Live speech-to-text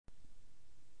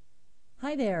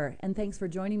Hi there, and thanks for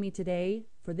joining me today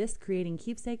for this Creating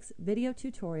Keepsakes video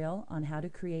tutorial on how to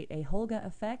create a Holga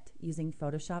effect using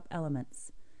Photoshop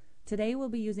Elements. Today we'll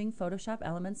be using Photoshop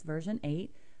Elements version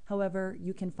 8, however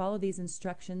you can follow these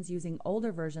instructions using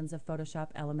older versions of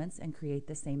Photoshop Elements and create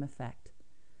the same effect.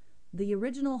 The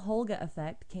original Holga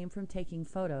effect came from taking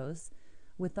photos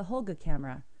with the Holga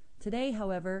camera. Today,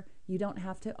 however, you don't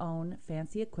have to own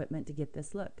fancy equipment to get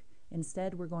this look.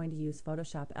 Instead, we're going to use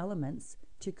Photoshop Elements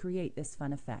to create this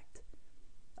fun effect.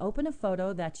 Open a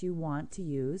photo that you want to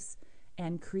use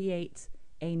and create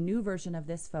a new version of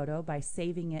this photo by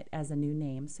saving it as a new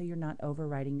name so you're not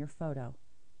overwriting your photo.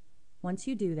 Once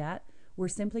you do that, we're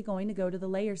simply going to go to the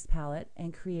Layers palette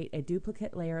and create a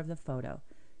duplicate layer of the photo.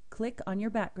 Click on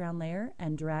your background layer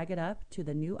and drag it up to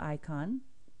the new icon.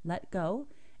 Let go,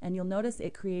 and you'll notice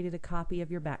it created a copy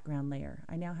of your background layer.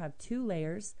 I now have two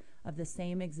layers of the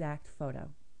same exact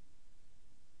photo.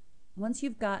 Once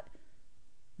you've got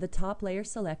the top layer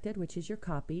selected, which is your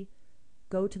copy,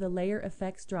 go to the Layer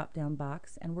Effects drop-down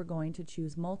box and we're going to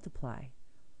choose Multiply.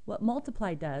 What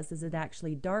Multiply does is it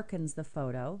actually darkens the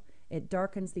photo. It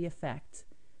darkens the effect.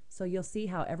 So you'll see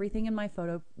how everything in my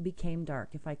photo became dark.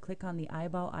 If I click on the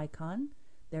eyeball icon,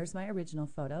 there's my original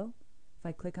photo. If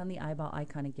I click on the eyeball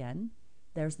icon again,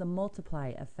 there's the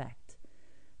Multiply effect.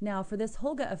 Now for this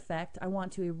Holga effect, I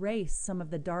want to erase some of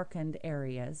the darkened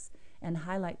areas and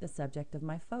highlight the subject of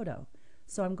my photo.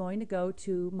 So I'm going to go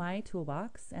to my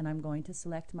toolbox and I'm going to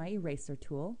select my eraser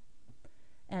tool.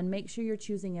 And make sure you're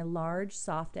choosing a large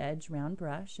soft edge round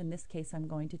brush. In this case, I'm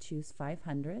going to choose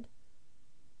 500.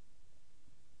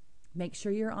 Make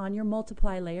sure you're on your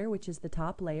Multiply layer, which is the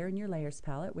top layer in your Layers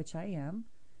palette, which I am.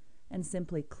 And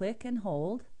simply click and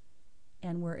hold,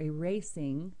 and we're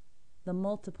erasing the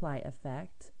Multiply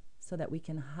effect so that we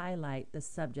can highlight the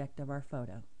subject of our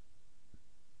photo.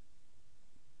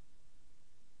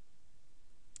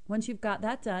 Once you've got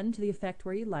that done to the effect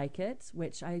where you like it,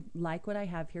 which I like what I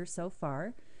have here so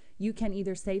far, you can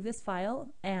either save this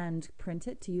file and print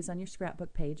it to use on your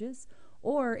scrapbook pages,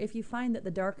 or if you find that the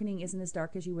darkening isn't as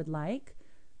dark as you would like,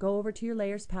 go over to your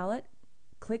Layers palette,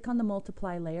 click on the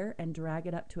Multiply layer and drag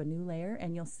it up to a new layer,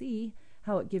 and you'll see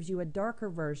how it gives you a darker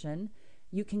version.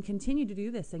 You can continue to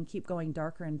do this and keep going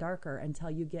darker and darker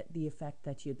until you get the effect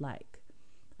that you'd like.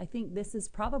 I think this is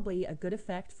probably a good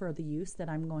effect for the use that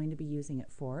I'm going to be using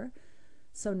it for.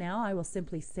 So now I will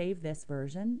simply save this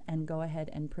version and go ahead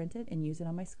and print it and use it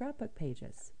on my scrapbook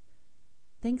pages.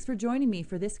 Thanks for joining me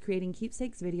for this Creating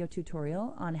Keepsakes video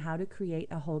tutorial on how to create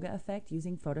a Holga effect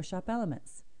using Photoshop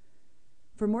Elements.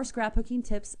 For more scrapbooking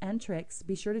tips and tricks,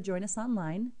 be sure to join us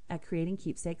online at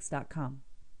creatingkeepsakes.com.